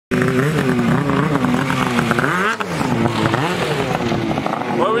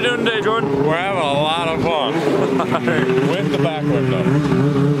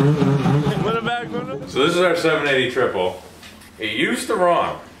our 780 triple. It used to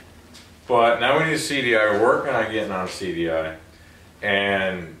run, but now we need a CDI. We're working on getting on a CDI,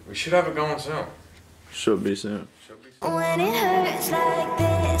 and we should have it going soon. Should be soon. When it hurts like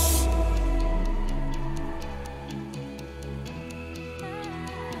this,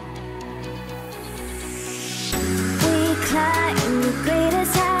 we climb the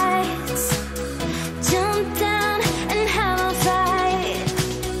greatest heights, jump down and have a fight,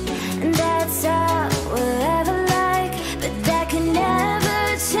 and that's all we'll ever like, but that can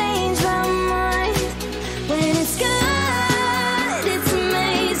never change my mind. When it's good, it's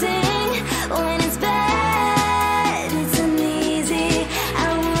amazing. When it's bad, it's uneasy.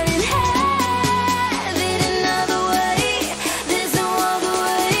 I wouldn't have it another way. There's no other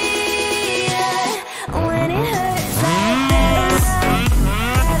way. When it hurts like this,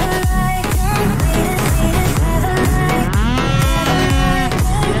 never like, don't beat it, never like,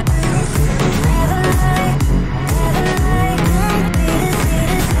 never like, don't beat it,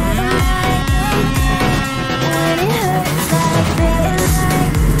 never like. When it hurts like this,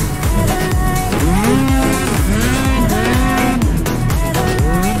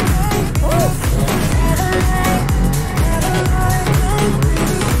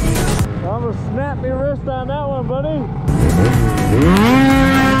 I'm gonna snap your wrist on that one, buddy.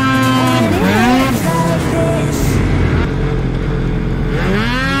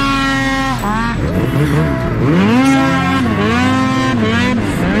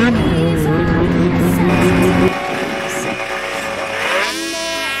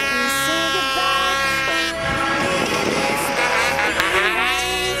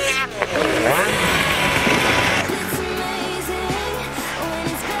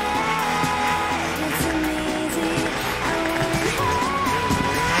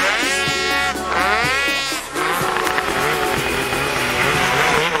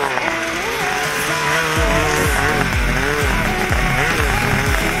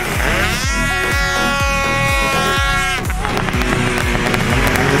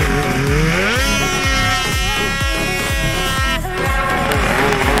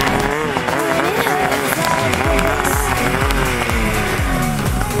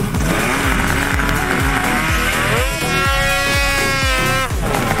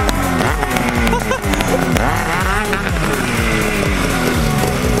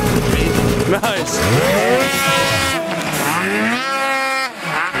 Nice.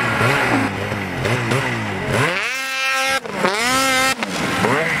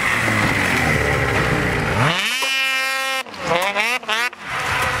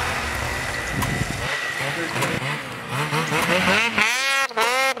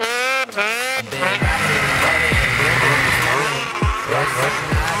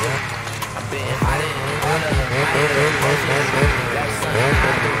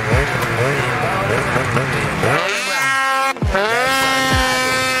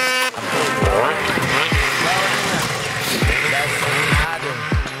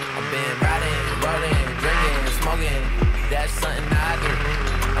 That's something I do.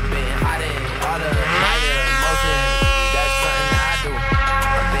 I've been hiding all the emotions. That's something I do.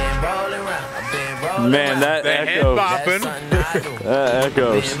 I've been rolling around. I've been rolling Man, that echoes. That's something I do. That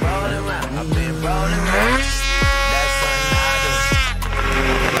echoes. I've been rolling around. I've been rolling around. That's something I do.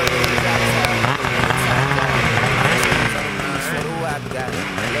 I've got a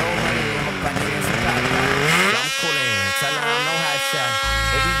little money in my pocket and some pop. I'm coolin'. Tell her I'm no hot shot.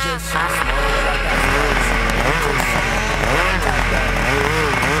 If you just shoot smoke, I got rules.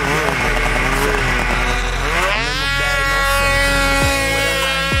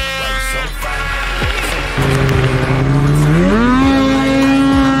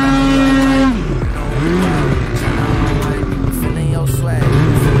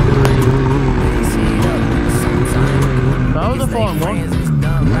 That was a fun one.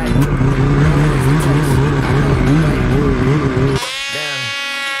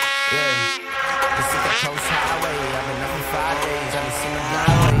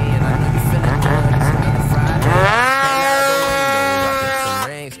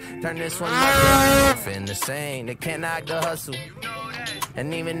 Turn this one up, in the same. They can't knock the hustle.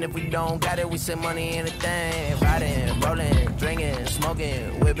 And even if we don't got it, we send money in the thing. Riding, rolling, drinking,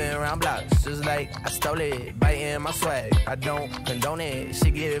 smoking, whipping around blocks. Just like I stole it, biting my swag. I don't condone it, she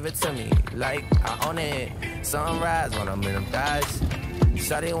give it to me like I own it. Sunrise when I'm in them thighs.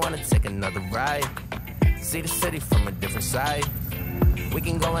 Shawty wanna take another ride. See the city from a different side. We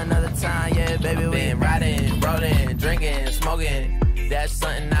can go another time, yeah, baby. We been riding, rolling, drinking, smoking. That's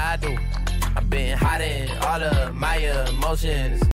something I do. I've been hiding all of my emotions.